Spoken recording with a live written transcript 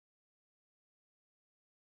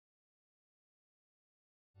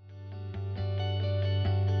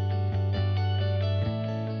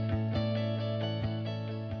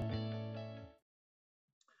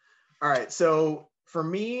All right. So for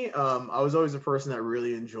me, I was always a person that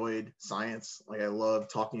really enjoyed science. Like I love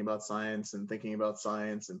talking about science and thinking about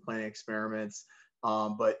science and planning experiments.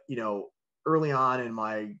 But early on in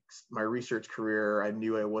my research career, I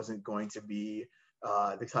knew I wasn't going to be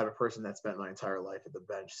the type of person that spent my entire life at the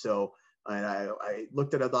bench. So and I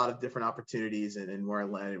looked at a lot of different opportunities, and where I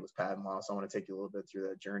landed was patent law. So I want to take you a little bit through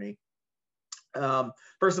that journey.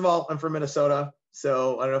 First of all, I'm from Minnesota,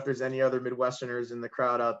 so I don't know if there's any other Midwesterners in the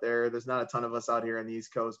crowd out there. There's not a ton of us out here on the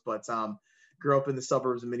East Coast, but grew up in the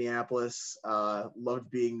suburbs of Minneapolis.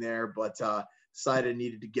 Loved being there, but decided I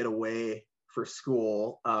needed to get away for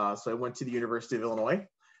school. So I went to the University of Illinois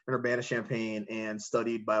in Urbana-Champaign and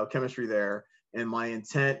studied biochemistry there. And my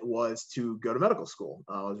intent was to go to medical school.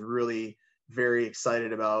 I was really very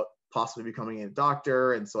excited about possibly becoming a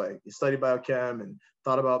doctor, and so I studied biochem and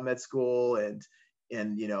thought about med school. And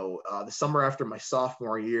the summer after my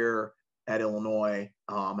sophomore year at Illinois,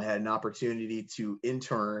 I had an opportunity to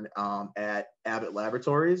intern at Abbott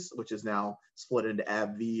Laboratories, which is now split into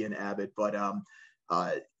AbbVie and Abbott. But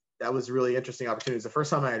that was a really interesting opportunity. It's the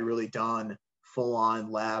first time I had really done full-on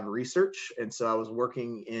lab research, and so I was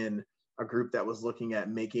working in a group that was looking at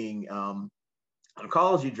making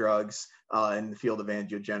oncology drugs in the field of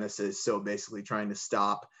angiogenesis. So basically trying to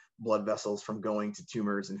stop blood vessels from going to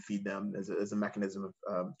tumors and feed them as a mechanism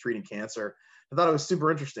of treating cancer. I thought it was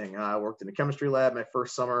super interesting. I worked in a chemistry lab my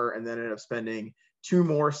first summer, and then ended up spending 2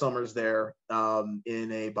 more summers there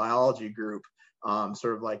in a biology group,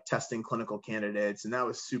 sort of like testing clinical candidates. And that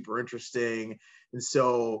was super interesting. And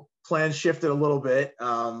so plans shifted a little bit.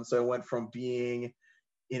 So I went from being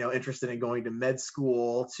interested in going to med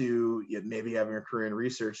school to maybe having a career in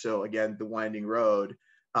research. So again, the winding road.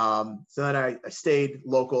 So then I stayed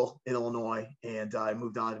local in Illinois, and I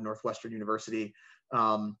moved on to Northwestern University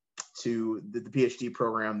to the PhD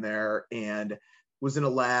program there, and was in a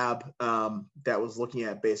lab that was looking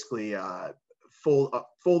at basically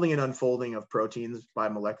folding and unfolding of proteins by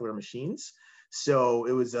molecular machines. So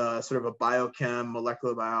it was sort of a biochem,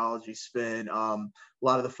 molecular biology spin. A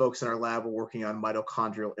lot of the folks in our lab were working on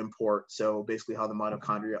mitochondrial import. So basically how the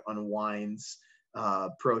mitochondria unwinds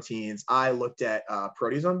proteins. I looked at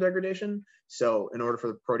proteasome degradation. So in order for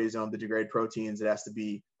the proteasome to degrade proteins, it has to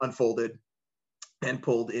be unfolded and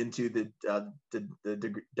pulled into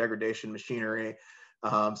the degradation machinery.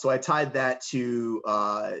 So I tied that to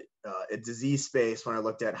a disease space when I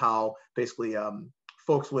looked at how basically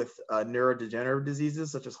folks with neurodegenerative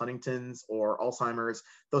diseases such as Huntington's or Alzheimer's,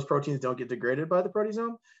 those proteins don't get degraded by the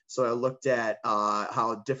proteasome. So I looked at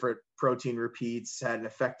how different protein repeats had an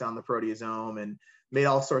effect on the proteasome, and made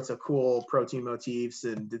all sorts of cool protein motifs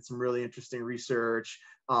and did some really interesting research.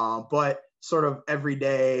 But sort of every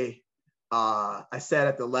day I sat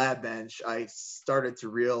at the lab bench, I started to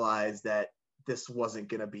realize that this wasn't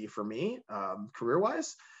going to be for me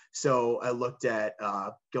career-wise. So I looked at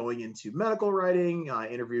going into medical writing. I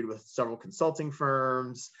interviewed with several consulting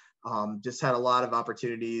firms, just had a lot of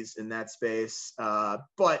opportunities in that space.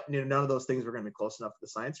 But none of those things were going to be close enough to the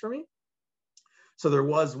science for me. So there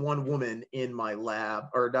was one woman in my lab,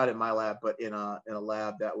 or not in my lab, but in a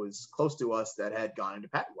lab that was close to us that had gone into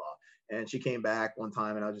patent law. And she came back one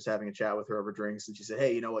time, and I was just having a chat with her over drinks, and she said,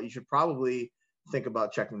 "Hey, you know what? You should probably think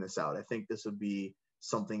about checking this out. I think this would be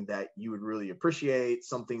something that you would really appreciate,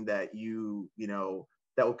 something that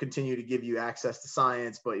that will continue to give you access to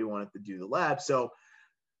science, but you want it to do the lab." So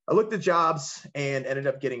I looked at jobs and ended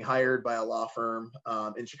up getting hired by a law firm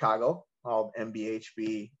in Chicago called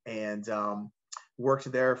MBHB, and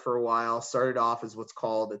worked there for a while. Started off as what's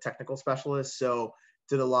called a technical specialist. So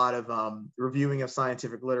did a lot of reviewing of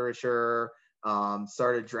scientific literature,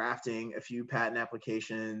 started drafting a few patent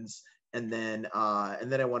applications, and then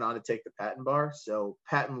I went on to take the patent bar. So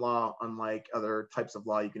patent law, unlike other types of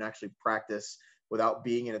law, you can actually practice without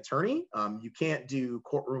being an attorney. You can't do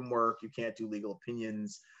courtroom work. You can't do legal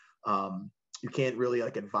opinions. You can't really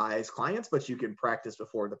advise clients, but you can practice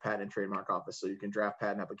before the Patent and Trademark Office. So you can draft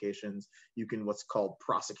patent applications. You can what's called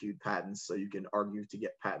prosecute patents. So you can argue to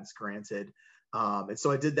get patents granted. And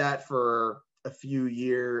so I did that for a few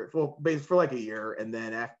years, well, for like a year. And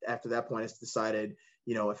then after that point, I decided,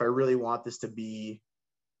 if I really want this to be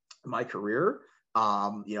my career,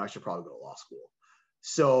 I should probably go to law school.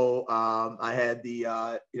 So I had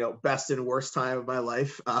the, best and worst time of my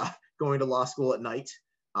life going to law school at night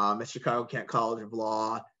at Chicago Kent College of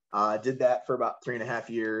Law. Did that for about 3.5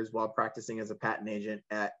 years while practicing as a patent agent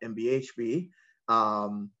at MBHB.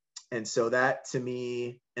 And so that to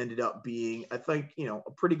me ended up being, I think,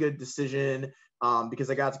 a pretty good decision because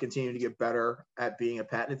I got to continue to get better at being a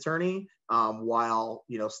patent attorney while,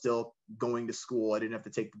 still going to school. I didn't have to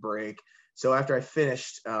take the break. So after I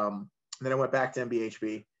finished, then I went back to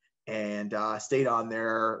MBHB and stayed on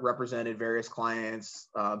there, represented various clients,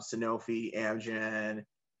 Sanofi, Amgen,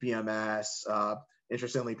 BMS.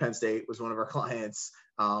 Interestingly, Penn State was one of our clients,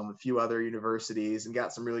 a few other universities, and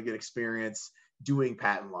got some really good experience doing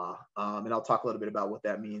patent law. And I'll talk a little bit about what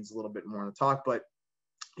that means a little bit more in the talk. But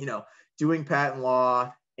doing patent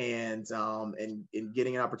law and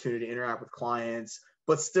getting an opportunity to interact with clients,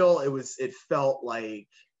 but still it felt like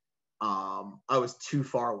I was too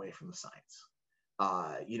far away from the science.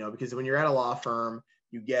 Because when you're at a law firm,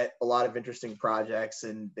 you get a lot of interesting projects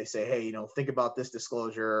and they say, hey, think about this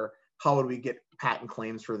disclosure. How would we get patent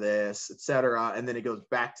claims for this, et cetera? And then it goes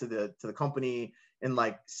back to the company and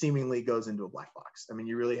like seemingly goes into a black box. I mean,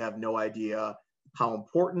 you really have no idea how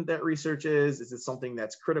important that research is. Is it something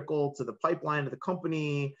that's critical to the pipeline of the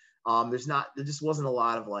company? There just wasn't a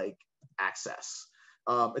lot of like access.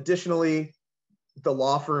 Additionally, the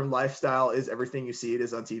law firm lifestyle is everything you see it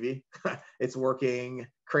is on TV. It's working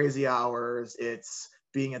crazy hours. It's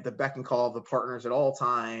being at the beck and call of the partners at all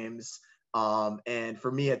times. And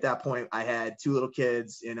for me at that point, I had two little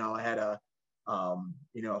kids. I had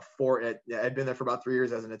I'd been there for about 3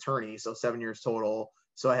 years as an attorney, so 7 years total.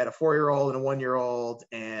 So I had a 4-year-old and a 1-year-old,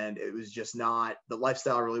 and it was just the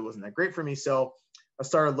lifestyle really wasn't that great for me. So I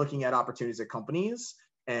started looking at opportunities at companies,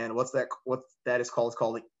 and what that is called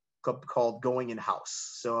going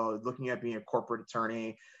in-house. So looking at being a corporate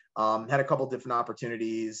attorney, had a couple different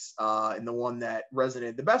opportunities. And the one that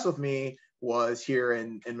resonated the best with me was here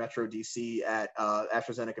in Metro DC at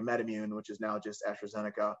AstraZeneca MedImmune, which is now just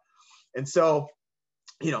AstraZeneca. And so,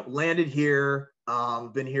 landed here,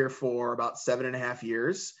 been here for about 7.5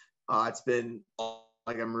 years. It's been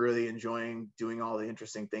like, I'm really enjoying doing all the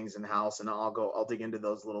interesting things in-house, and I'll dig into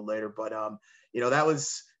those a little later. But,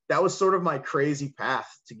 that was sort of my crazy path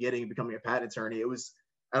to becoming a patent attorney.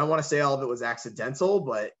 I don't want to say all of it was accidental,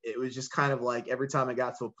 but it was just kind of like every time I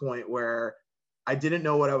got to a point where I didn't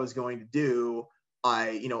know what I was going to do,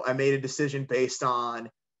 I made a decision based on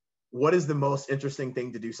what is the most interesting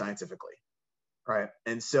thing to do scientifically, right?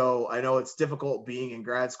 And so I know it's difficult being in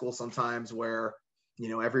grad school sometimes where,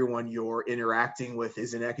 everyone you're interacting with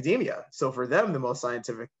is in academia. So for them, the most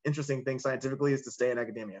interesting thing scientifically is to stay in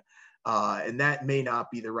academia. And that may not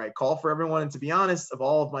be the right call for everyone. And to be honest, of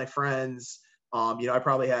all of my friends, I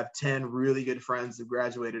probably have 10 really good friends who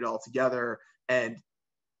graduated all together, and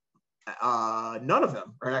none of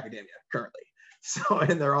them are in academia currently. So,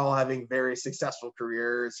 and they're all having very successful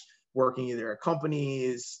careers, working either at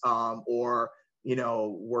companies or,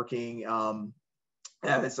 working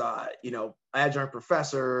as, adjunct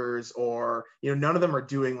professors, or, none of them are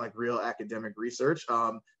doing like real academic research.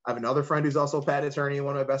 I have another friend who's also a patent attorney,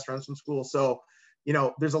 one of my best friends from school. So,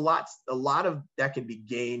 there's a lot of that can be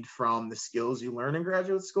gained from the skills you learn in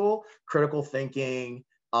graduate school, critical thinking,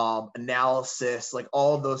 analysis, like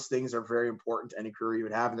all of those things are very important to any career you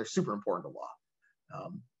would have, and they're super important to law.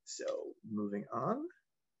 So moving on.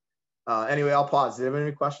 Anyway, I'll pause. Do you have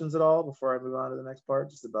any questions at all before I move on to the next part,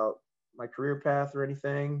 just about my career path or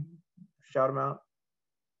anything? Shout them out.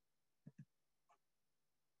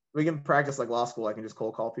 We can practice like law school. I can just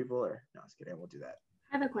cold call people, or no, just kidding. I won't do that.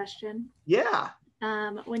 I have a question. Yeah.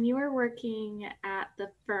 When you were working at the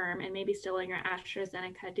firm and maybe still in your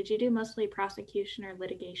AstraZeneca, did you do mostly prosecution or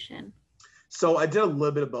litigation? So I did a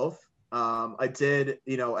little bit of both. I did,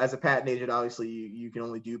 as a patent agent, obviously you can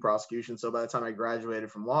only do prosecution. So by the time I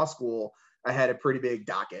graduated from law school, I had a pretty big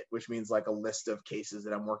docket, which means like a list of cases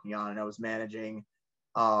that I'm working on, and I was managing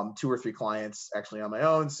 2 or 3 clients actually on my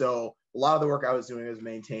own. So a lot of the work I was doing was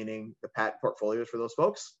maintaining the patent portfolios for those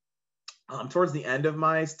folks. Towards the end of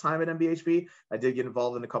my time at MBHB, I did get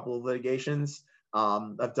involved in a couple of litigations.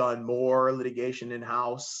 I've done more litigation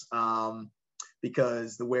in-house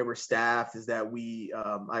because the way we're staffed is that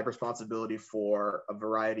I have responsibility for a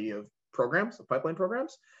variety of programs, of pipeline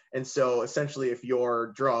programs. And so essentially, if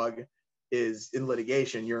your drug is in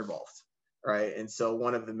litigation, you're involved, right? And so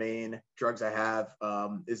one of the main drugs I have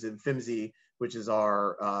is Imfinzi, which is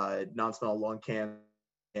our non-small lung cancer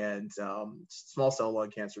and small cell lung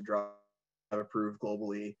cancer drug approved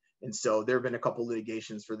globally. And so there have been a couple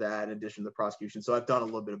litigations for that in addition to the prosecution. So I've done a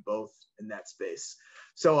little bit of both in that space.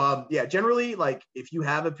 So yeah, generally, like if you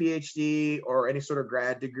have a PhD or any sort of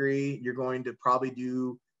grad degree, you're going to probably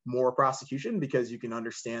do more prosecution because you can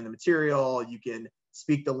understand the material, you can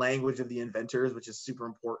speak the language of the inventors, which is super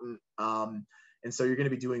important. And so you're going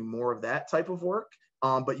to be doing more of that type of work.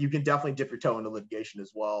 But you can definitely dip your toe into litigation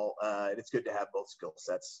as well. And it's good to have both skill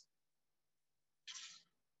sets.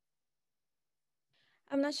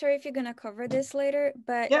 I'm not sure if you're going to cover this later,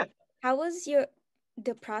 but yeah. how was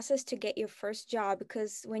the process to get your first job?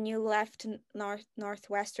 Because when you left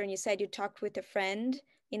Northwestern, you said you talked with a friend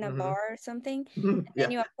in a bar or something, and then Yeah.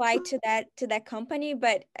 you applied to that company.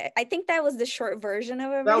 But I think that was the short version of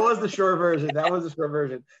That everything. was the short version. That was the short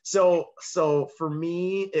version. So for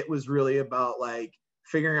me, it was really about like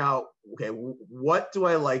figuring out, okay, what do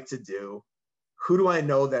I like to do? Who do I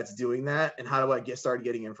know that's doing that? And how do I start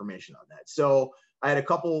getting information on that? So I had a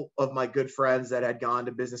couple of my good friends that had gone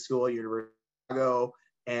to business school at University of Chicago.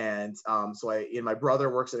 And my brother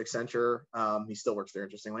works at Accenture. He still works there,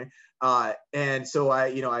 interestingly. And so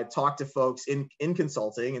I talked to folks in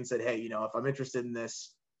consulting and said, hey, if I'm interested in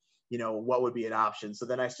this, what would be an option? So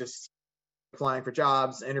then I just applying for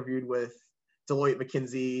jobs, interviewed with Deloitte,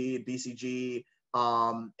 McKinsey, BCG.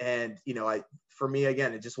 And for me,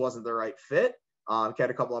 again, it just wasn't the right fit. Had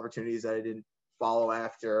a couple opportunities that I didn't follow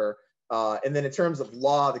after. And then in terms of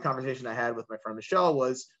law, the conversation I had with my friend Michelle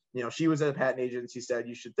was, she was at a patent agency, said,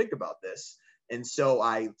 you should think about this. And so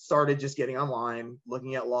I started just getting online,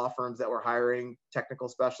 looking at law firms that were hiring technical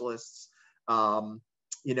specialists.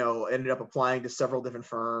 Ended up applying to several different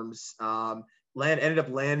firms. Ended up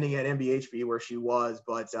landing at MBHB where she was,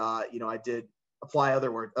 but I did apply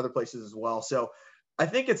other places as well. So I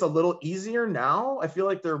think it's a little easier now. I feel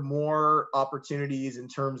like there are more opportunities in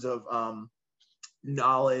terms of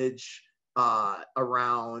knowledge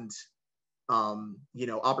around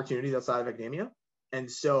opportunities outside of academia. And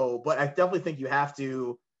so, but I definitely think you have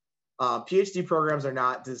to. PhD programs are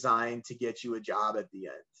not designed to get you a job at the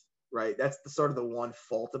end, right? That's sort of the one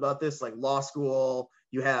fault about this. Like law school,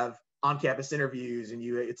 you have on-campus interviews, and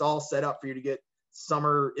it's all set up for you to get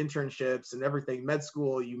summer internships and everything. Med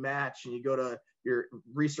school, you match and you go to your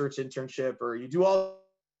research internship, or you do all.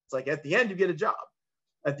 It's like at the end you get a job.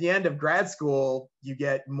 At the end of grad school, you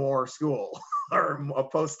get more school or a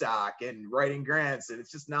postdoc and writing grants, and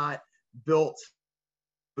it's just not built.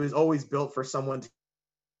 It was always built for someone to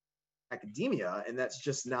academia, and that's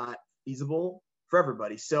just not feasible for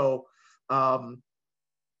everybody. So,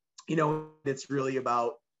 it's really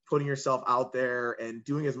about putting yourself out there and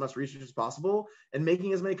doing as much research as possible and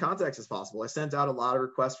making as many contacts as possible. I sent out a lot of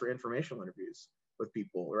requests for informational interviews with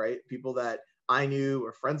people, right? People that I knew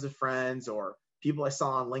or friends of friends or people I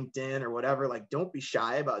saw on LinkedIn or whatever. Like, don't be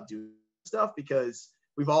shy about doing stuff because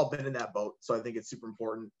we've all been in that boat. So I think it's super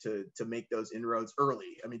important to make those inroads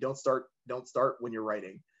early. I mean, don't start when you're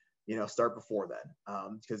writing, start before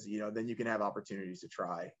then. Because, then you can have opportunities to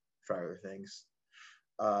try other things.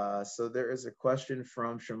 So there is a question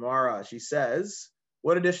from Shamara. She says,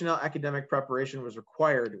 what additional academic preparation was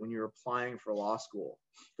required when you were applying for law school?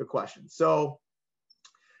 Good question. So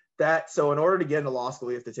in order to get into law school,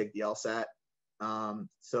 you have to take the LSAT.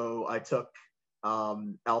 So I took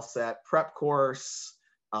LSAT prep course,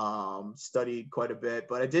 studied quite a bit,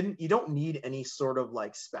 but you don't need any sort of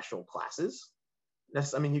like special classes.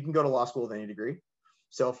 I mean, you can go to law school with any degree.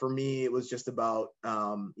 So for me, it was just about,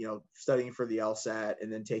 studying for the LSAT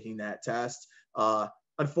and then taking that test.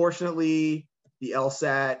 Unfortunately, the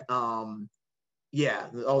LSAT, yeah.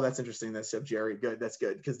 Oh, that's interesting. That's Jerry. Good. That's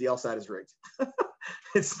good because the LSAT is rigged.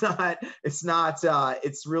 It's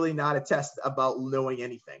really not a test about knowing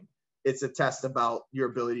anything. It's a test about your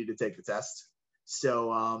ability to take the test.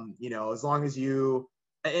 So, as long as you,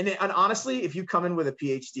 and honestly, if you come in with a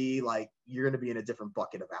PhD, like you're going to be in a different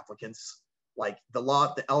bucket of applicants. Like the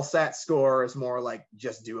LSAT score is more like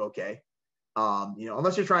just do okay.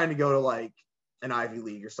 Unless you're trying to go to like an Ivy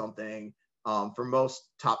League or something. For most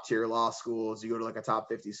top tier law schools, you go to like a top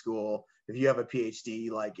 50 school. If you have a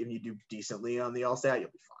PhD, like if you do decently on the LSAT,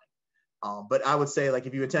 you'll be fine. But I would say like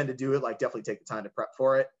if you intend to do it, like definitely take the time to prep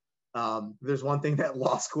for it. There's one thing that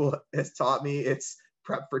law school has taught me. It's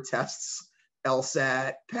prep for tests,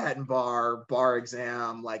 LSAT, patent bar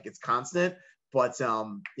exam, like it's constant. But,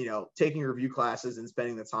 taking review classes and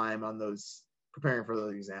spending the time on those, preparing for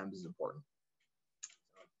those exams is important.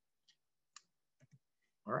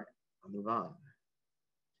 All right, I'll move on.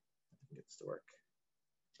 Get this to work.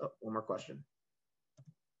 Oh, one more question.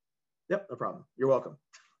 Yep, no problem. You're welcome.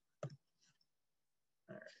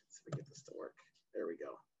 All right, let's see if we get this to work. There we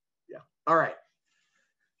go. Yeah. All right.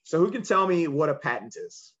 So who can tell me what a patent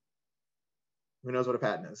is? Who knows what a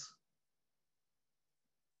patent is?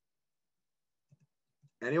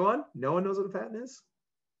 Anyone? No one knows what a patent is?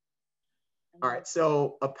 All right.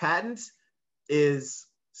 So a patent is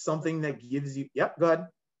something that gives you, yep, go ahead.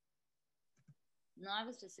 No, I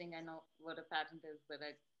was just saying I know what a patent is, but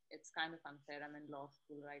it's kind of unfair. I'm in law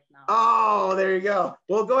school right now. Oh, there you go.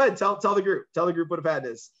 Well, go ahead. Tell the group what a patent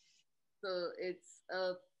is. So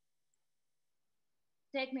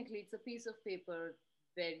technically it's a piece of paper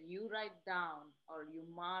where you write down or you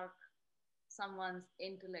mark someone's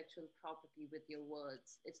intellectual property with your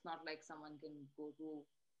words. It's not like someone can go to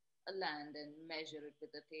a land and measure it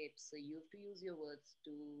with a tape. So you have to use your words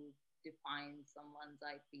to define someone's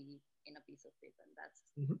IP in a piece of paper. And that's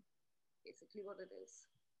basically what it is.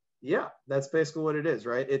 Yeah, that's basically what it is,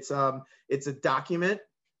 right? It's a document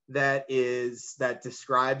that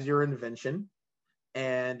describes your invention,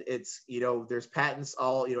 and it's, you know, there's patents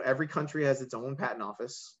all, you know, every country has its own patent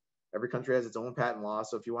office. Every country has its own patent law.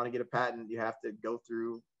 So if you want to get a patent, you have to go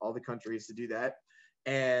through all the countries to do that.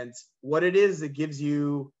 And what it is, it gives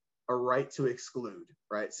you a right to exclude,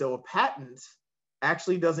 right? So a patent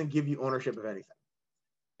actually doesn't give you ownership of anything.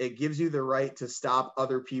 It gives you the right to stop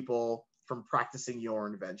other people from practicing your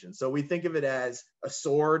invention. So we think of it as a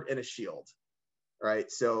sword and a shield, right?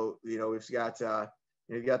 So, you know, we've got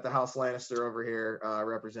the House Lannister over here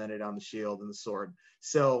represented on the shield and the sword.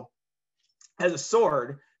 So as a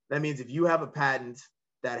sword, that means if you have a patent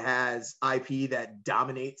that has IP that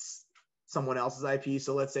dominates someone else's IP,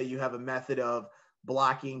 so let's say you have a method of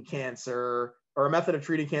blocking cancer or a method of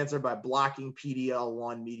treating cancer by blocking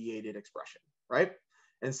PD-L1 mediated expression, right?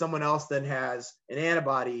 And someone else then has an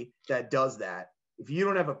antibody that does that. If you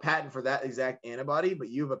don't have a patent for that exact antibody, but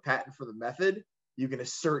you have a patent for the method, you can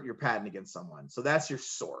assert your patent against someone. So that's your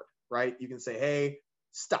sword, right? You can say, hey,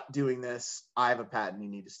 stop doing this. I have a patent. You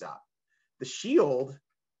need to stop. The shield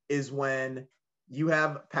is when you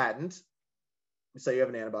have a patent. Say you have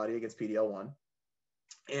an antibody against PD-L1,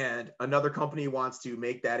 and another company wants to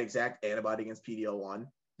make that exact antibody against PD-L1.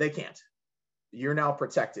 They can't. You're now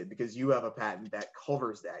protected because you have a patent that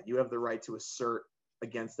covers that. You have the right to assert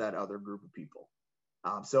against that other group of people.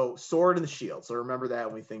 So sword and the shield. So remember that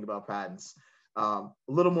when we think about patents. A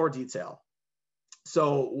little more detail.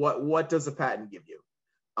 So what does a patent give you?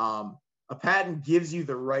 A patent gives you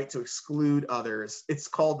the right to exclude others. It's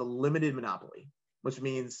called the limited monopoly, which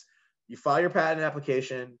means you file your patent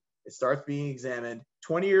application, it starts being examined.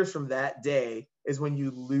 20 years from that day is when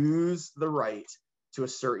you lose the right to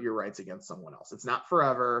assert your rights against someone else. It's not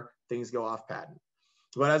forever. Things go off patent.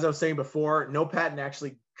 But as I was saying before, no patent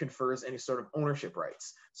actually confers any sort of ownership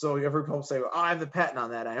rights. So every people say, well, I have the patent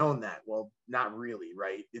on that, I own that. Well, not really,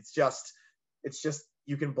 right? It's just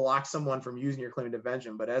you can block someone from using your claim to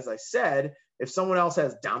invention. But as I said, if someone else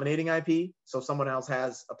has dominating IP, so if someone else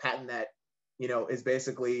has a patent that, you know, is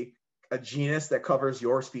basically a genus that covers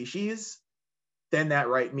your species, then that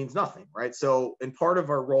right means nothing, right? So in part of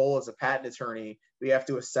our role as a patent attorney, we have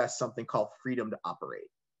to assess something called freedom to operate.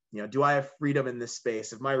 You know, do I have freedom in this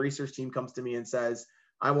space? If my research team comes to me and says,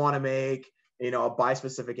 I want to make, you know, a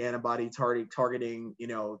bispecific antibody targeting, you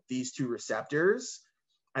know, these two receptors,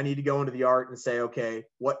 I need to go into the art and say, okay,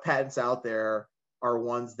 what patents out there are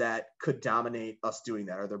ones that could dominate us doing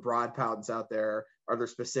that? Are there broad patents out there? Are there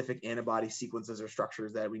specific antibody sequences or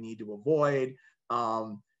structures that we need to avoid?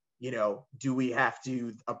 You know, do we have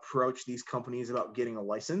to approach these companies about getting a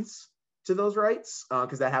license to those rights?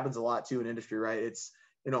 Because that happens a lot too in industry, right? It's,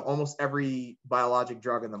 you know, almost every biologic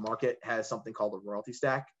drug in the market has something called a royalty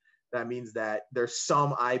stack. That means that there's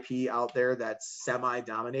some IP out there that's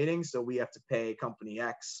semi-dominating. So we have to pay company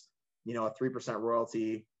X, you know, a 3%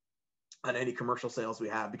 royalty on any commercial sales we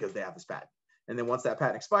have because they have this patent. And then once that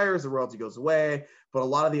patent expires, the royalty goes away. But a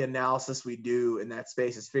lot of the analysis we do in that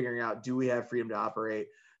space is figuring out, do we have freedom to operate?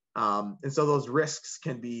 And so those risks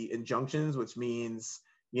can be injunctions, which means,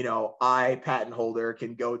 you know, I, patent holder,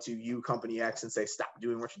 can go to you, company X, and say, stop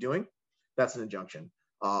doing what you're doing. That's an injunction.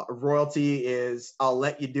 A royalty is, I'll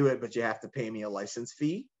let you do it, but you have to pay me a license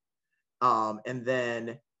fee. And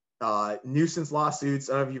then nuisance lawsuits,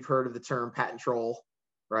 I don't know if you've heard of the term patent troll,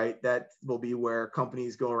 right? That will be where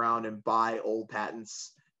companies go around and buy old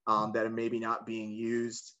patents that are maybe not being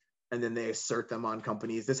used, and then they assert them on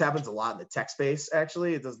companies. This happens a lot in the tech space,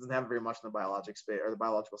 actually. It doesn't happen very much in the biologic space or the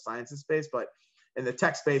biological sciences space, but in the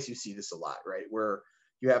tech space, you see this a lot, right? Where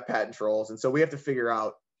you have patent trolls. And so we have to figure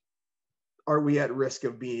out, are we at risk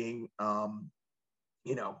of being,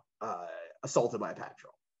 assaulted by a patent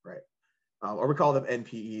troll, right? Or we call them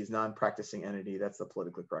NPEs, non-practicing entity. That's the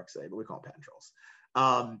politically correct say, but we call them patent trolls.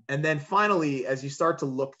 And then finally, as you start to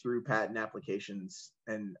look through patent applications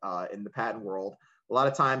and in the patent world, a lot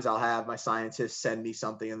of times I'll have my scientists send me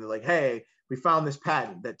something and they're like, hey, we found this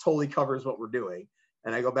patent that totally covers what we're doing.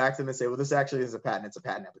 And I go back to them and say, well, this actually is a patent. It's a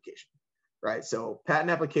patent application, right? So patent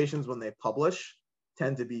applications, when they publish,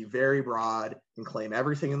 tend to be very broad and claim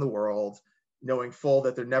everything in the world, knowing full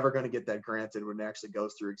that they're never going to get that granted when it actually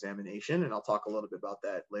goes through examination. And I'll talk a little bit about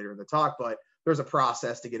that later in the talk, but there's a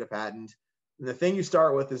process to get a patent. And the thing you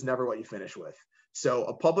start with is never what you finish with. So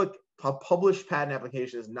a published patent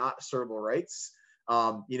application is not assertable rights.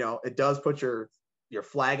 It does put your your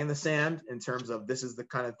flag in the sand in terms of this is the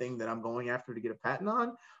kind of thing that I'm going after to get a patent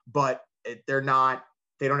on, but they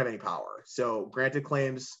don't have any power. So granted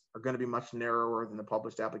claims are going to be much narrower than the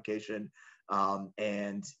published application.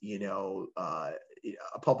 And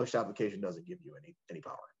a published application doesn't give you any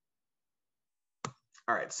power.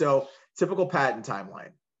 All right, so typical patent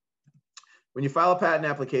timeline. When you file a patent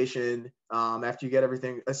application, after you get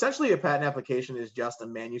everything, essentially a patent application is just a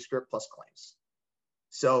manuscript plus claims.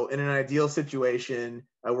 So in an ideal situation,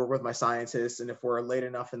 I work with my scientists, and if we're late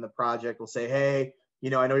enough in the project, we'll say, hey,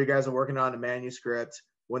 I know you guys are working on a manuscript.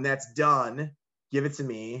 When that's done, give it to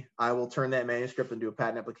me. I will turn that manuscript into a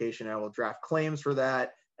patent application. I will draft claims for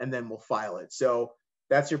that, and then we'll file it. So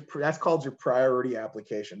that's called your priority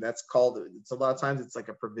application. It's a lot of times it's like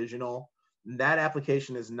a provisional. That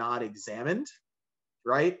application is not examined,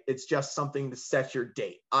 right? It's just something to set your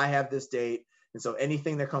date. I have this date, and so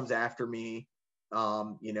anything that comes after me,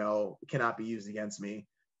 cannot be used against me.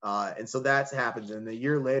 And so that happens. And a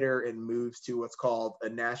year later, it moves to what's called a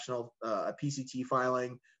national, a PCT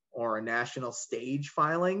filing or a national stage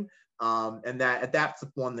filing. And that's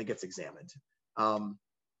the one that gets examined.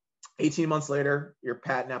 18 months later, your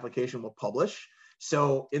patent application will publish.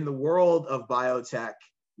 So in the world of biotech,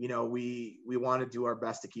 we want to do our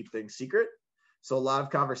best to keep things secret. So a lot of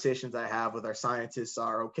conversations I have with our scientists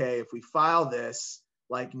are, okay, if we file this,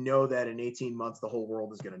 know that in 18 months, the whole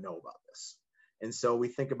world is going to know about this. And so we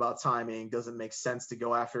think about timing. Does it make sense to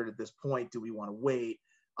go after it at this point? Do we want to wait?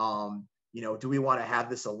 Do we want to have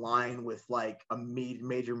this align with a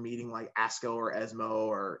major meeting like ASCO or ESMO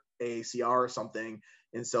or AACR or something?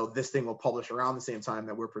 And so this thing will publish around the same time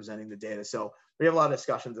that we're presenting the data. So we have a lot of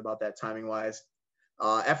discussions about that timing wise.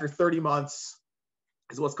 After 30 months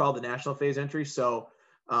is what's called the national phase entry. So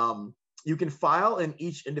you can file in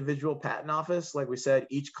each individual patent office. Like we said,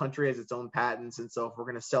 each country has its own patents. And so if we're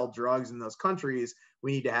going to sell drugs in those countries,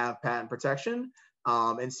 we need to have patent protection.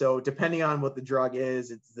 And so depending on what the drug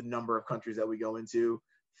is, it's the number of countries that we go into.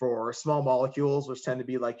 For small molecules, which tend to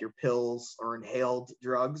be like your pills or inhaled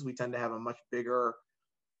drugs, we tend to have a much bigger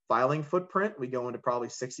filing footprint. We go into probably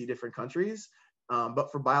 60 different countries.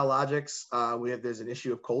 But for biologics, there's an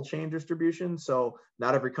issue of cold chain distribution. So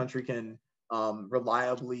not every country can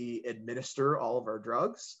reliably administer all of our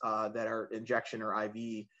drugs that are injection or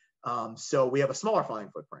IV. So we have a smaller filing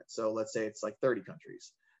footprint. So let's say it's 30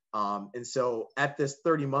 countries. And so at this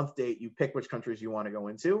 30-month date, you pick which countries you want to go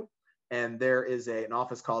into. And there is an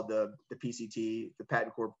office called the PCT, the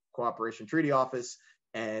Patent Cooperation Treaty Office,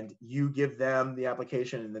 and you give them the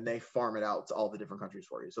application and then they farm it out to all the different countries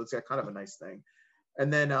for you. So it's kind of a nice thing.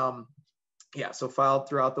 And then, so filed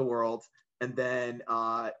throughout the world. And then,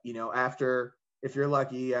 if you're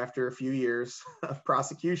lucky, after a few years of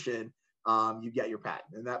prosecution, you get your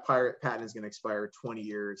patent. And that patent is going to expire 20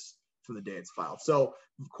 years from the day it's filed. So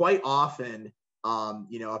quite often,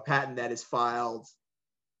 a patent that is filed,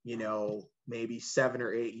 maybe 7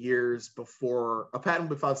 or 8 years before, a patent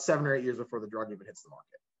will be filed 7 or 8 years before the drug even hits the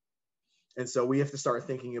market. And so we have to start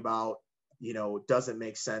thinking about, does it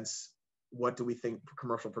make sense? What do we think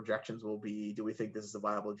commercial projections will be? Do we think this is a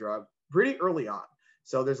viable drug? Pretty early on.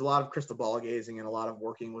 So there's a lot of crystal ball gazing and a lot of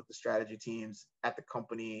working with the strategy teams at the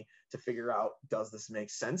company to figure out, does this make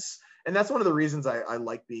sense? And that's one of the reasons I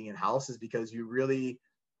like being in-house, is because you really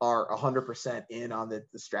are 100% in on the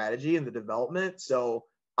strategy and the development. So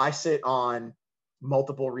I sit on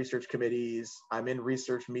multiple research committees. I'm in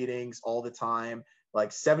research meetings all the time.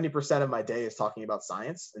 70% of my day is talking about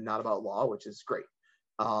science and not about law, which is great.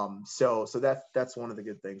 So that's one of the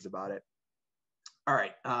good things about it. All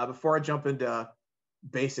right. Before I jump into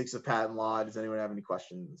basics of patent law, does anyone have any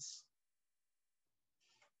questions?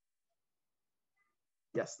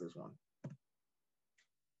 Yes, there's one.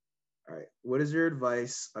 All right. What is your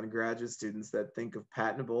advice on graduate students that think of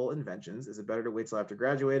patentable inventions? Is it better to wait till after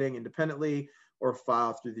graduating independently or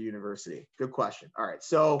file through the university? Good question. All right.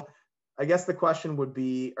 So I guess the question would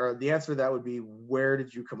be, or the answer to that would be, where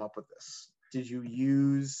did you come up with this? Did you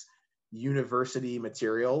use university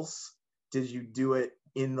materials? Did you do it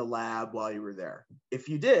in the lab while you were there? If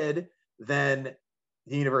you did, then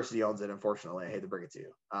the university owns it, unfortunately. I hate to bring it to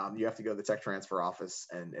you. You have to go to the tech transfer office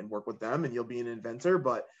and work with them, and you'll be an inventor,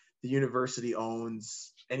 but the university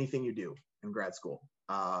owns anything you do in grad school.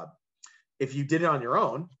 If you did it on your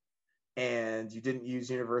own and you didn't use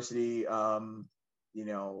university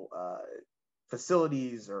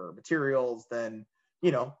facilities or materials, then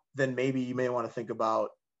maybe you may want to think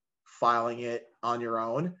about filing it on your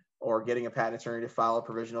own or getting a patent attorney to file a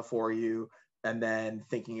provisional for you, and then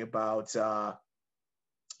thinking about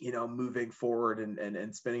moving forward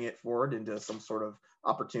and spinning it forward into some sort of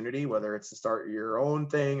opportunity, whether it's to start your own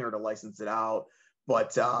thing or to license it out.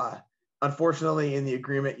 But unfortunately, in the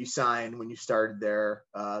agreement you signed when you started there,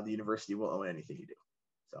 the university will own anything you do.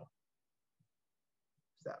 So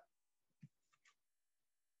that.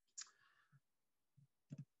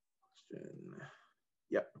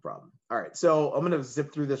 Yep, no problem. All right, so I'm going to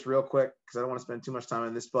zip through this real quick because I don't want to spend too much time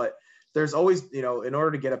on this, but there's always, in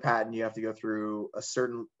order to get a patent, you have to go through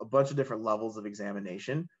a bunch of different levels of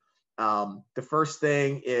examination. The first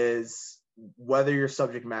thing is whether your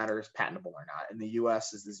subject matter is patentable or not. In the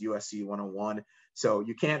US is this USC 101. So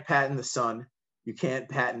you can't patent the sun, you can't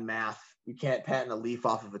patent math, you can't patent a leaf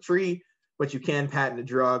off of a tree, but you can patent a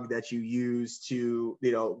drug that you use to,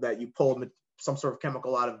 that you pull some sort of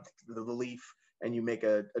chemical out of the leaf and you make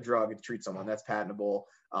a drug to treat someone. That's patentable.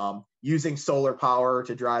 Using solar power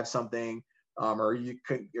to drive something, or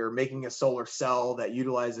you're making a solar cell that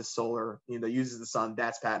utilizes solar, uses the sun,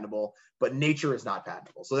 that's patentable, but nature is not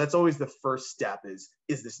patentable. So that's always the first step is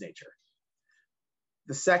this nature?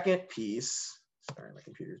 The second piece, sorry, my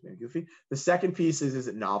computer's being goofy. The second piece is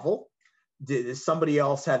it novel? Does somebody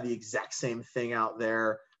else have the exact same thing out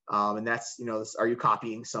there? And that's, are you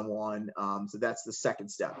copying someone? So that's the second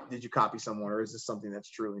step. Did you copy someone, or is this something that's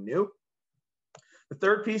truly new? The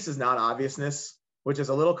third piece is non-obviousness, which is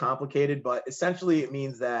a little complicated, but essentially it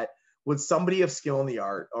means that would somebody of skill in the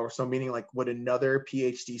art, or so meaning like would another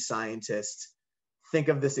PhD scientist think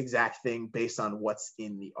of this exact thing based on what's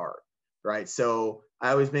in the art, right? So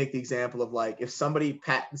I always make the example of like, if somebody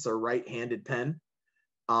patents a right-handed pen,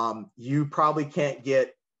 you probably can't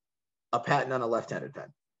get a patent on a left-handed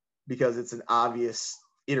pen because it's an obvious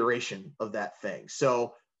iteration of that thing.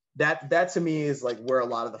 So that to me is like where a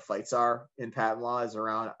lot of the fights are in patent law, is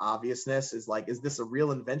around obviousness. Is like, is this a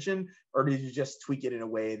real invention, or did you just tweak it in a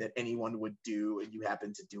way that anyone would do and you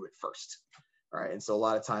happen to do it first? All right. And so a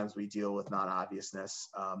lot of times we deal with non-obviousness,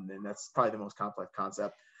 and that's probably the most complex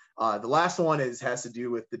concept. The last one has to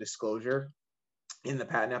do with the disclosure in the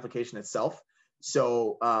patent application itself.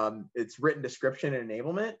 So it's written description and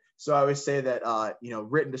enablement. So I always say that,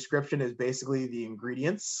 written description is basically the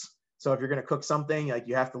ingredients. So if you're going to cook something, like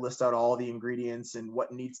you have to list out all the ingredients and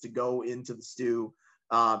what needs to go into the stew.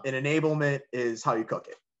 And enablement is how you cook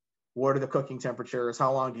it. What are the cooking temperatures?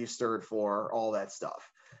 How long do you stir it for? All that stuff.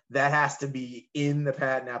 That has to be in the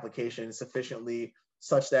patent application sufficiently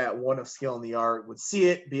such that one of skill in the art would see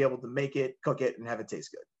it, be able to make it, cook it, and have it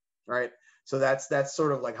taste good, right? So that's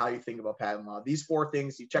sort of like how you think about patent law. These four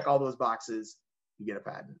things, you check all those boxes, you get a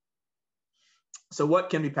patent. So what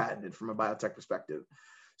can be patented from a biotech perspective?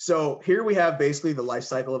 So here we have basically the life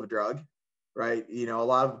cycle of a drug, right?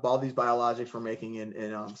 All these biologics we're making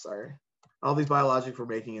all these biologics we're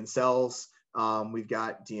making in cells. We've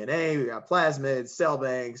got DNA, we've got plasmids, cell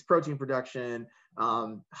banks, protein production,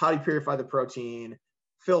 how do you purify the protein,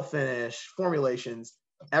 fill finish, formulations.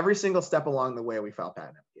 Every single step along the way we file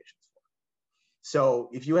patent applications for. So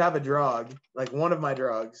if you have a drug, like one of my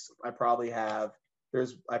drugs, I probably have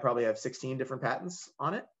 16 different patents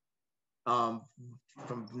on it,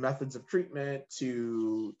 from methods of treatment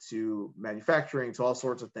to manufacturing to all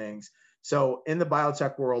sorts of things. So in the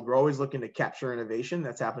biotech world, we're always looking to capture innovation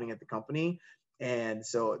that's happening at the company. And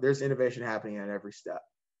so there's innovation happening at every step.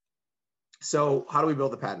 So how do we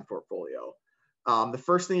build a patent portfolio? The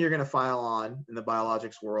first thing you're going to file on in the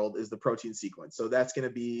biologics world is the protein sequence. So that's going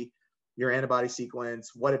to be your antibody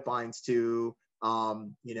sequence, what it binds to,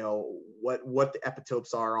 what the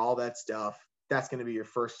epitopes are, all that stuff. That's going to be your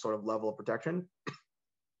first sort of level of protection.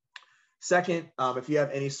 Second, if you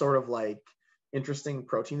have any sort of like interesting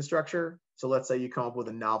protein structure, so let's say you come up with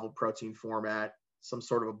a novel protein format, some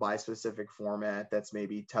sort of a bispecific format that's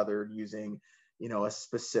maybe tethered using, a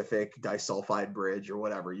specific disulfide bridge or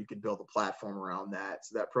whatever, you could build a platform around that.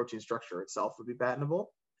 So that protein structure itself would be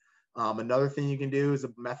patentable. Another thing you can do is a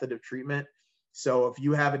method of treatment. So if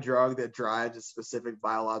you have a drug that drives a specific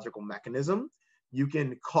biological mechanism, you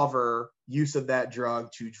can cover use of that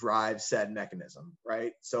drug to drive said mechanism,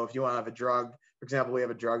 right? So if you want to have a drug, for example, we have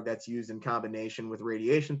a drug that's used in combination with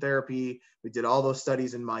radiation therapy. We did all those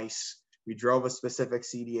studies in mice. We drove a specific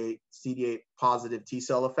CD8 positive T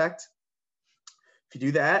cell effect. If you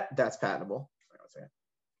do that, that's patentable.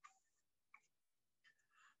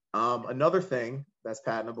 Another thing that's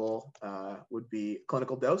patentable would be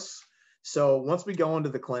clinical dose. So once we go into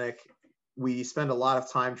the clinic, we spend a lot of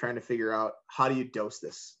time trying to figure out, how do you dose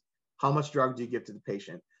this? How much drug do you give to the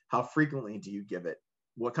patient? How frequently do you give it?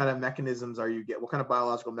 What kind of mechanisms are you what kind of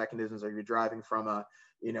biological mechanisms are you driving from a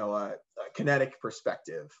kinetic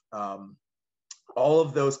perspective? All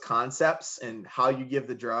of those concepts and how you give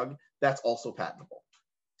the drug, that's also patentable.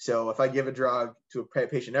 So if I give a drug to a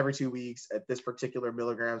patient every 2 weeks at this particular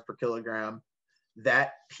milligrams per kilogram,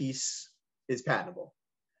 that piece is patentable.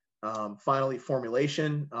 Finally,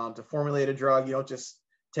 formulation. To formulate a drug, you don't just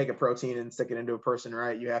take a protein and stick it into a person,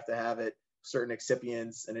 right? You have to have it certain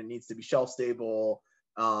excipients, and it needs to be shelf stable.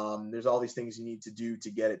 There's all these things you need to do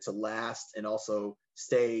to get it to last and also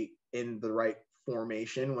stay in the right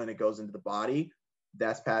formation when it goes into the body.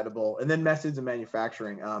 That's patentable. And then methods of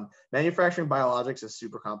manufacturing. Manufacturing biologics is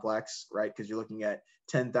super complex, right? Because you're looking at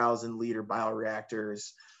 10,000 liter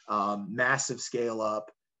bioreactors, massive scale up,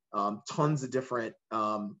 tons of different,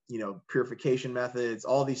 purification methods,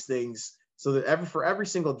 all these things. So that for every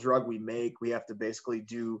single drug we make, we have to basically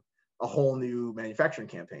do a whole new manufacturing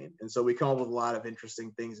campaign. And so we come up with a lot of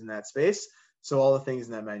interesting things in that space. So all the things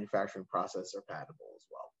in that manufacturing process are patentable as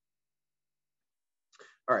well.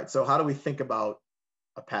 All right, so how do we think about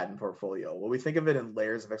a patent portfolio? Well, we think of it in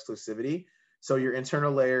layers of exclusivity. So your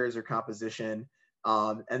internal layers are composition.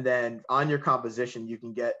 And then on your composition, you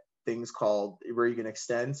can get things called where you can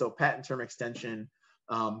extend. So patent term extension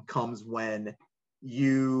comes when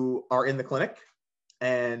you are in the clinic.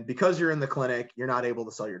 And because you're in the clinic, you're not able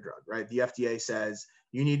to sell your drug, right? The FDA says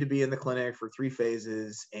you need to be in the clinic for 3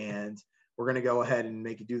 phases, and we're going to go ahead and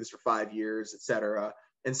make you do this for 5 years, et cetera.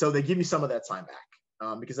 And so they give you some of that time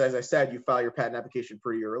back. Because as I said, you file your patent application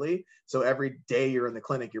pretty early. So every day you're in the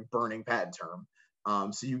clinic, you're burning patent term.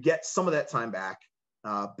 So you get some of that time back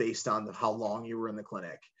based on how long you were in the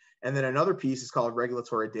clinic. And then another piece is called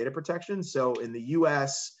regulatory data protection. So in the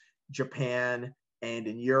US, Japan, and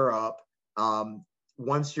in Europe,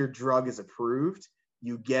 once your drug is approved,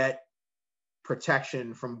 you get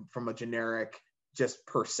protection from a generic just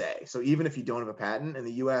per se. So even if you don't have a patent, in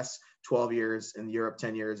the US, 12 years, in Europe,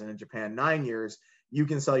 10 years, and in Japan, 9 years, you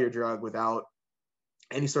can sell your drug without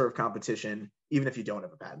any sort of competition, even if you don't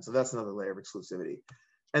have a patent. So that's another layer of exclusivity.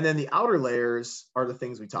 And then the outer layers are the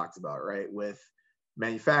things we talked about, right? With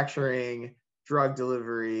manufacturing, drug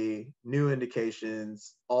delivery, new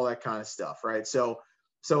indications, all that kind of stuff, right? So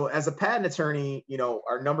as a patent attorney,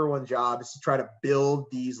 our number one job is to try to build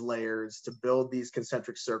these layers, to build these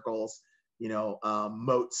concentric circles,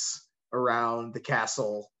 moats around the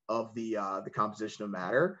castle of the composition of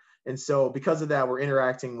matter. And so because of that, we're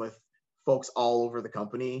interacting with folks all over the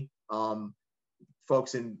company.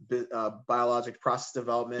 Folks in biologic process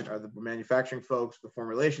development are the manufacturing folks, the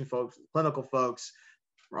formulation folks, the clinical folks,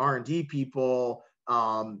 R&D people,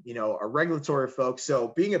 our regulatory folks.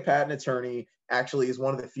 So being a patent attorney actually is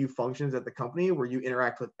one of the few functions at the company where you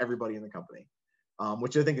interact with everybody in the company,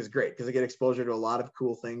 which I think is great because I get exposure to a lot of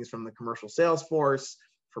cool things from the commercial sales force,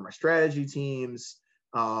 from our strategy teams.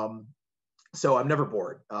 So I'm never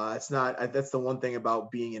bored. That's the one thing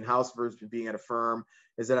about being in-house versus being at a firm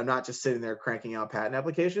is that I'm not just sitting there cranking out patent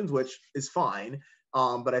applications, which is fine.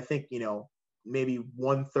 But I think, maybe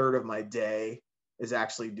 1/3 of my day is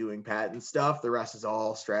actually doing patent stuff. The rest is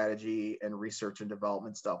all strategy and research and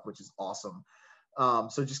development stuff, which is awesome.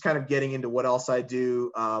 So just kind of getting into what else I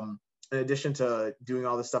do. In addition to doing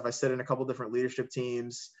all this stuff, I sit in a couple different leadership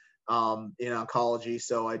teams in oncology.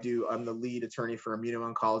 So I'm the lead attorney for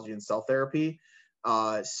immuno-oncology and cell therapy.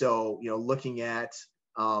 So, looking at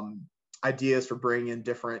ideas for bringing in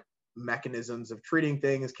different mechanisms of treating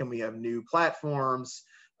things. Can we have new platforms?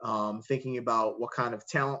 Thinking about what kind of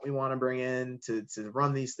talent we want to bring in to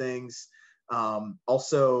run these things.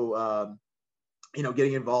 Also,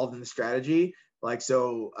 getting involved in the strategy.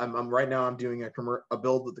 So I'm right now I'm doing a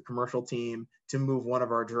build with the commercial team to move one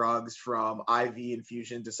of our drugs from IV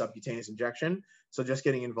infusion to subcutaneous injection. So just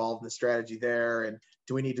getting involved in the strategy there. And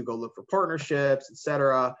do we need to go look for partnerships, et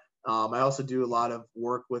cetera? I also do a lot of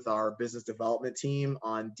work with our business development team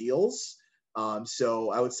on deals. So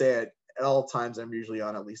I would say at all times, I'm usually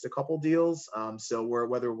on at least a couple deals. So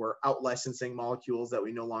whether we're out licensing molecules that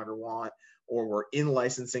we no longer want, or we're in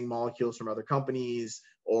licensing molecules from other companies,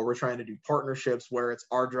 or we're trying to do partnerships where it's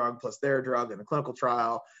our drug plus their drug in a clinical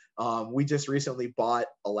trial. We just recently bought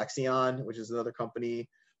Alexion, which is another company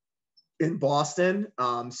in Boston.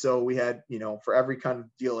 So we had, for every kind of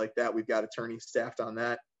deal like that, we've got attorneys staffed on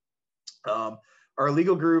that. Our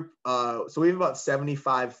legal group, so we have about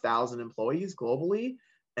 75,000 employees globally,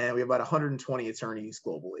 and we have about 120 attorneys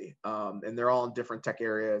globally. And they're all in different tech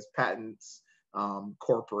areas, patents,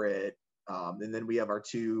 corporate, and then we have our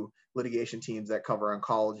 2 litigation teams that cover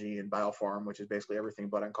oncology and biopharm, which is basically everything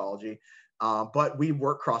but oncology. But we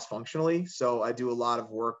work cross-functionally. So I do a lot of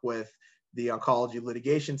work with the oncology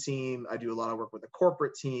litigation team. I do a lot of work with the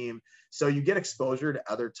corporate team. So you get exposure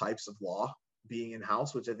to other types of law being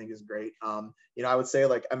in-house, which I think is great. I would say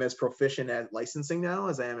I'm as proficient at licensing now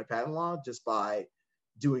as I am at patent law just by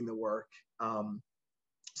doing the work.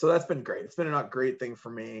 So that's been great. It's been a great thing for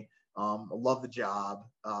me. I love the job.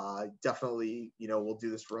 Definitely, will do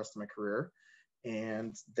this for the rest of my career.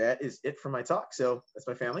 And that is it for my talk. So that's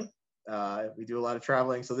my family. We do a lot of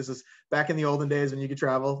traveling. So this is back in the olden days when you could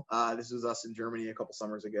travel. This was us in Germany a couple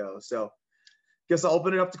summers ago. So guess I'll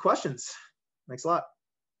open it up to questions. Thanks a lot.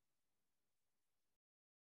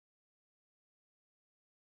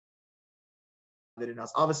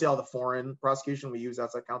 Obviously, all the foreign prosecution we use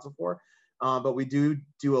outside counsel for, but we do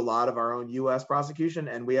a lot of our own U.S. prosecution,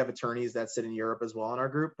 and we have attorneys that sit in Europe as well in our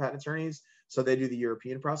group, patent attorneys. So they do the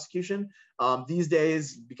European prosecution. These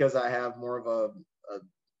days, because I have more of a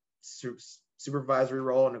supervisory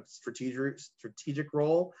role and a strategic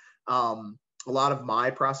role, a lot of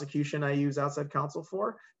my prosecution I use outside counsel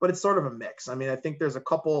for, but it's sort of a mix. I mean, I think I have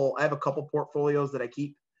a couple portfolios that I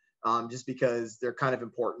keep just because they're kind of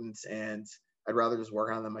important and I'd rather just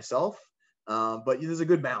work on them myself. But there's a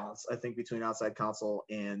good balance, I think, between outside counsel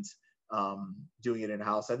and doing it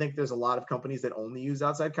in-house. I think there's a lot of companies that only use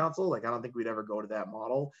outside counsel. Like, I don't think we'd ever go to that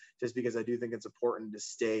model, just because I do think it's important to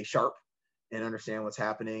stay sharp and understand what's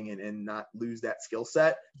happening and not lose that skill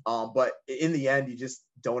set. But in the end, you just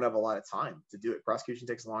don't have a lot of time to do it. Prosecution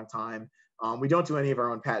takes a long time. We don't do any of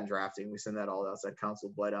our own patent drafting. We send that all to outside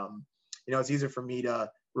counsel. But it's easier for me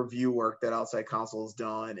to review work that outside counsel has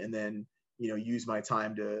done and then use my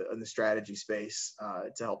time in the strategy space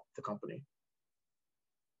to help the company.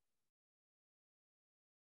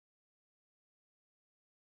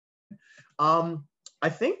 I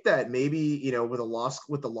think that maybe with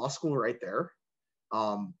the law school right there,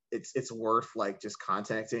 it's worth like just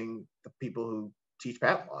contacting the people who teach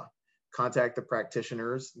patent law, contact the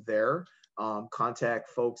practitioners there, contact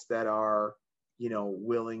folks that are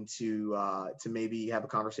willing to maybe have a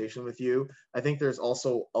conversation with you. I think there's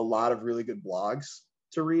also a lot of really good blogs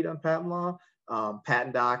to read on patent law.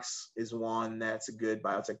 Patent Docs is one that's a good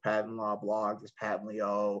biotech patent law blog. There's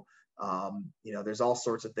Patentlio. There's all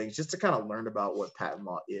sorts of things just to kind of learn about what patent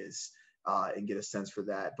law is and get a sense for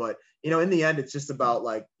that. But in the end, it's just about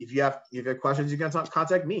like if you have questions, you can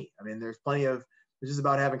contact me. I mean, it's just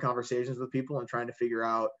about having conversations with people and trying to figure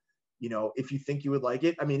out if you think you would like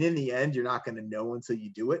it. I mean, in the end, you're not going to know until you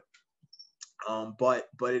do it. But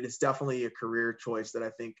it is definitely a career choice that I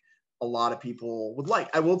think a lot of people would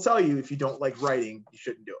like. I will tell you, if you don't like writing, you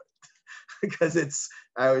shouldn't do it because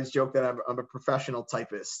I always joke that I'm a professional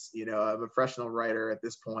typist. I'm a professional writer at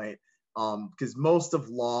this point because most of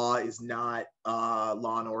law is not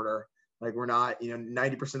Law and Order. Like we're not,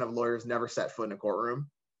 90% of lawyers never set foot in a courtroom.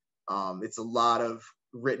 It's a lot of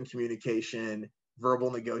written communication, verbal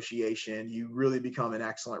negotiation. You really become an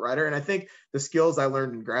excellent writer. And I think the skills I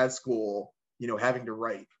learned in grad school, having to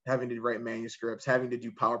write manuscripts, having to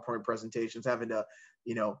do PowerPoint presentations, having to,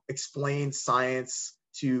 explain science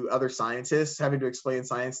to other scientists, having to explain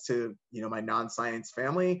science to, my non-science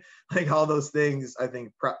family, like all those things, I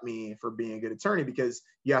think prep me for being a good attorney because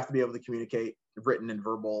you have to be able to communicate written and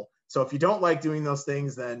verbal. So if you don't like doing those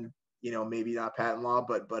things, then, maybe not patent law,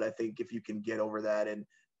 but I think if you can get over that and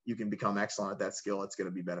you can become excellent at that skill, it's going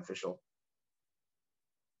to be beneficial.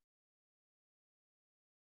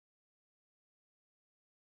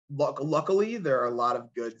 Luckily, there are a lot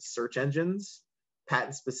of good search engines,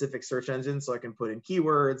 patent-specific search engines, so I can put in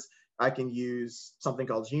keywords. I can use something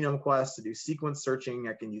called Genome Quest to do sequence searching.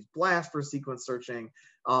 I can use BLAST for sequence searching.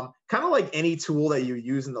 Kind of like any tool that you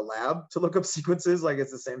use in the lab to look up sequences, like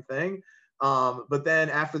it's the same thing. But then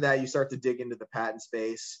after that, you start to dig into the patent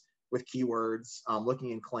space with keywords,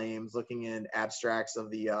 looking in claims, looking in abstracts of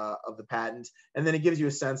the patent, and then it gives you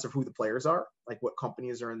a sense of who the players are, like what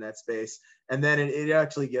companies are in that space, and then it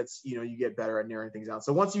actually gets, you get better at narrowing things down.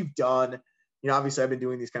 So once you've done, obviously I've been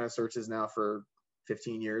doing these kind of searches now for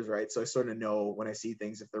 15 years, right? So I sort of know when I see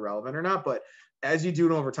things if they're relevant or not. But as you do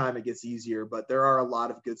it over time, it gets easier. But there are a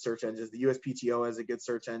lot of good search engines. The USPTO has a good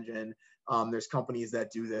search engine. There's companies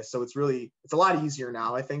that do this, so it's a lot easier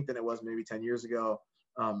now, I think, than it was maybe 10 years ago.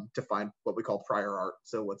 To find what we call prior art,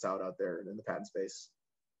 so what's out there in the patent space.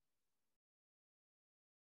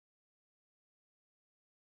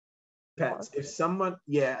 Depends. If someone,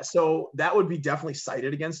 so that would be definitely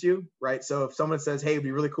cited against you, right? So if someone says, hey, it'd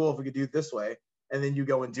be really cool if we could do it this way, and then you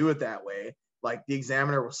go and do it that way, like the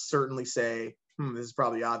examiner will certainly say, this is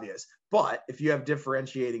probably obvious. But if you have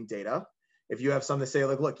differentiating data, if you have something to say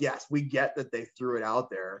like, look, yes, we get that they threw it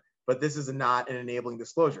out there, but this is not an enabling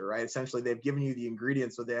disclosure, right? Essentially, they've given you the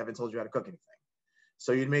ingredients, but they haven't told you how to cook anything.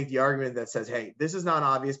 So you'd make the argument that says, hey, this is not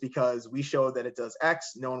obvious because we showed that it does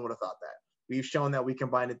X. No one would have thought that. We've shown that we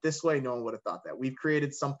combined it this way. No one would have thought that. We've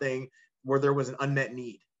created something where there was an unmet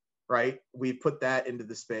need, right? We put that into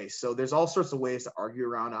the space. So there's all sorts of ways to argue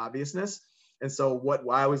around obviousness. And so what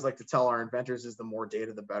I always like to tell our inventors is the more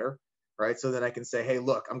data, the better, right? So that I can say, hey,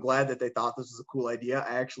 look, I'm glad that they thought this was a cool idea.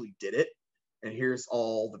 I actually did it. And here's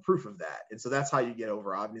all the proof of that. And so that's how you get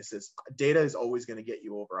over obviousness. Data is always going to get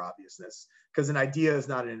you over obviousness because an idea is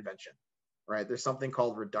not an invention, right? There's something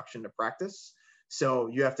called reduction to practice. So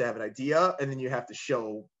you have to have an idea and then you have to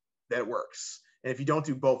show that it works. And if you don't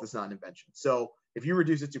do both, it's not an invention. So if you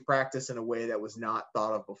reduce it to practice in a way that was not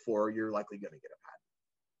thought of before, you're likely going to get a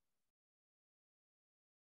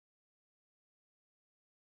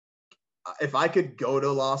patent. If I could go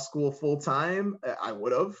to law school full time, I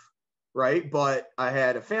would have, right? But I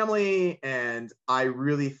had a family and I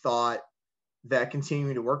really thought that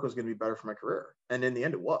continuing to work was going to be better for my career. And in the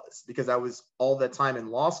end, it was, because I was all that time in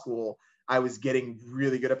law school, I was getting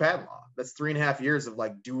really good at patent law. That's 3.5 years of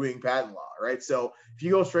like doing patent law, right? So if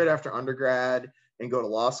you go straight after undergrad and go to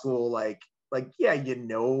law school, like yeah, you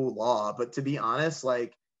know law, but to be honest,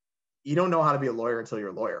 like you don't know how to be a lawyer until you're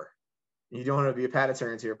a lawyer. You don't want to be a patent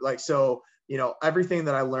attorney until you're like, so, you know, everything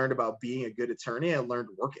that I learned about being a good attorney, I learned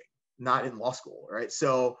working, not in law school, right?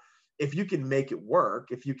 So if you can make it work,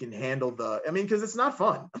 if you can handle because it's not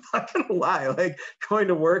fun. I'm not gonna lie. Like going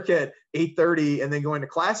to work at 8:30 and then going to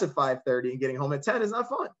class at 5:30 and getting home at 10 is not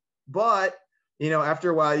fun. But, you know, after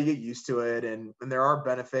a while you get used to it, and there are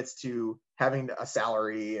benefits to having a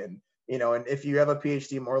salary, and, you know, and if you have a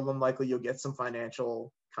PhD, more than likely you'll get some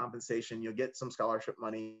financial compensation, you'll get some scholarship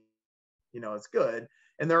money, you know, it's good.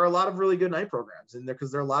 And there are a lot of really good night programs in there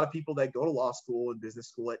because there are a lot of people that go to law school and business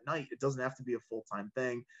school at night. It doesn't have to be a full-time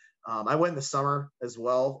thing. I went in the summer as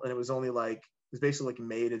well, and it was basically like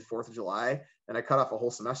May to 4th of July, and I cut off a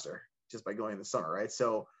whole semester just by going in the summer, right?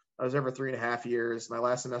 So I was there for 3.5 years. My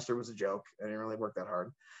last semester was a joke. I didn't really work that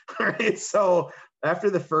hard, right? So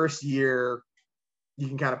after the first year, you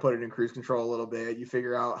can kind of put it in cruise control a little bit. You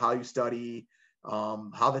figure out how you study,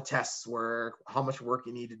 how the tests work, how much work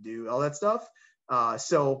you need to do, all that stuff.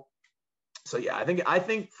 So yeah, I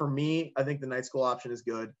think for me, I think the night school option is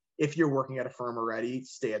good. If you're working at a firm already,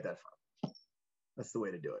 stay at that firm. That's the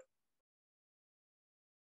way to do it.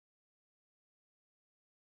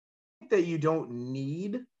 I think that you don't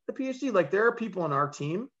need the PhD. Like there are people on our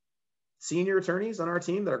team, senior attorneys on our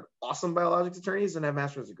team that are awesome biologics attorneys and have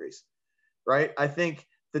master's degrees, right? I think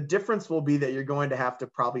the difference will be that you're going to have to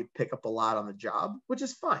probably pick up a lot on the job, which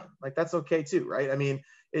is fine. Like that's okay too, right? I mean,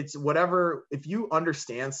 it's whatever, if you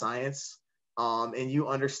understand science, and you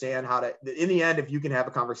understand how to, in the end, if you can have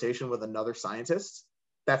a conversation with another scientist,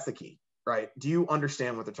 that's the key, right? Do you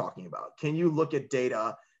understand what they're talking about? Can you look at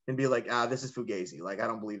data and be like, this is Fugazi. Like, I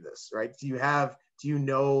don't believe this, right? Do you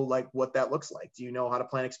know like what that looks like? Do you know how to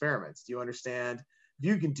plan experiments? Do you understand? If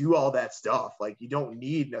you can do all that stuff, like you don't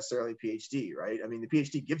need necessarily a PhD, right? I mean, the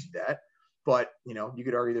PhD gives you that, but you know, you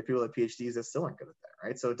could argue there are people with PhDs that still aren't good at that,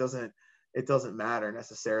 right? So it doesn't matter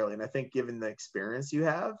necessarily. And I think given the experience you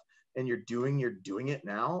have, and you're doing it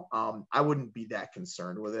now, I wouldn't be that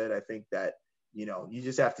concerned with it. I think that, you know, you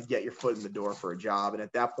just have to get your foot in the door for a job. And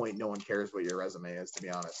at that point, no one cares what your resume is, to be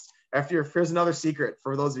honest. Here's another secret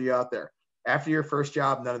for those of you out there. After your first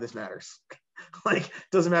job, none of this matters. Like, it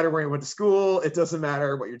doesn't matter where you went to school. It doesn't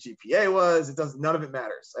matter what your GPA was. None of it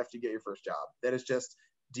matters after you get your first job. That is just,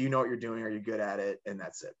 do you know what you're doing? Are you good at it? And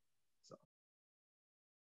that's it. So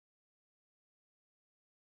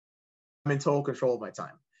I'm in total control of my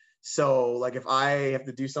time. So like if I have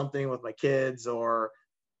to do something with my kids, or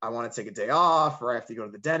I want to take a day off, or I have to go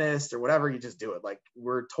to the dentist or whatever, you just do it. Like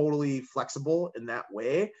we're totally flexible in that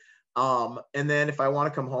way. And then if I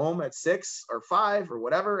want to come home at 6 or 5 or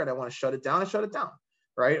whatever, and I want to shut it down, I shut it down,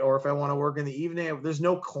 right? Or if I want to work in the evening, there's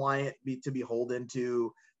no client to beholden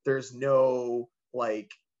to. There's no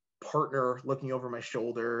like partner looking over my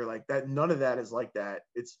shoulder like that. None of that is like that.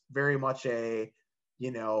 It's very much a, you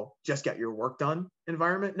know, just get your work done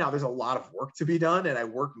environment. Now there's a lot of work to be done, and I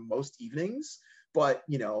work most evenings, but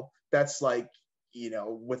you know, that's like, you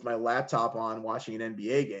know, with my laptop on watching an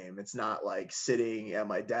NBA game. It's not like sitting at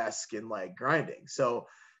my desk and like grinding. So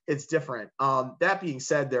it's different. That being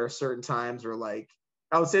said, there are certain times where like,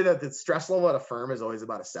 I would say that the stress level at a firm is always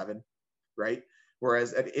about a 7, right?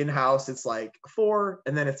 Whereas at in-house, it's like a 4,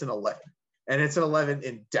 and then it's an 11, and it's an 11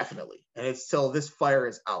 indefinitely. And it's till this fire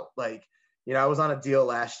is out. Like, you know, I was on a deal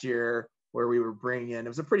last year where we were it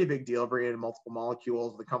was a pretty big deal, bringing in multiple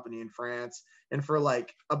molecules with a company in France. And for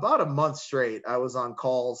like about a month straight, I was on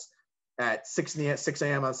calls at 6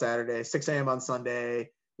 a.m. on Saturday, 6 a.m. on Sunday,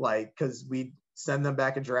 like, because we send them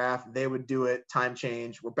back a draft. They would do it, time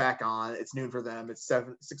change. We're back on. It's noon for them. It's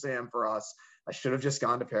 6 a.m. for us. I should have just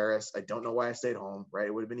gone to Paris. I don't know why I stayed home, right?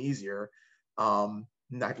 It would have been easier.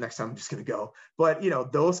 Next time I'm just going to go. But, you know,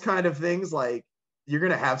 those kind of things, like, you're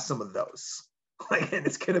going to have some of those, like, and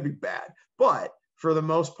it's going to be bad. But for the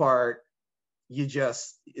most part,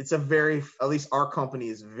 it's a very, at least our company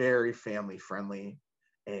is very family friendly,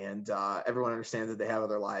 and everyone understands that they have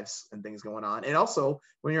other lives and things going on. And also,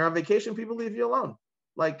 when you're on vacation, people leave you alone.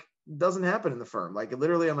 Like, doesn't happen in the firm. Like,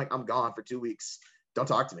 literally, I'm gone for 2 weeks. Don't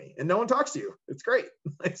talk to me, and no one talks to you. It's great.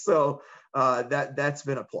 So that's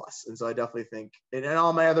been a plus. And so I definitely think, and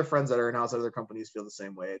all my other friends that are in-house at other companies feel the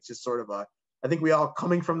same way. It's just sort of I think we all,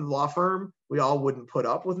 coming from the law firm, we all wouldn't put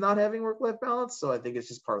up with not having work-life balance. So I think it's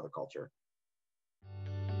just part of the culture.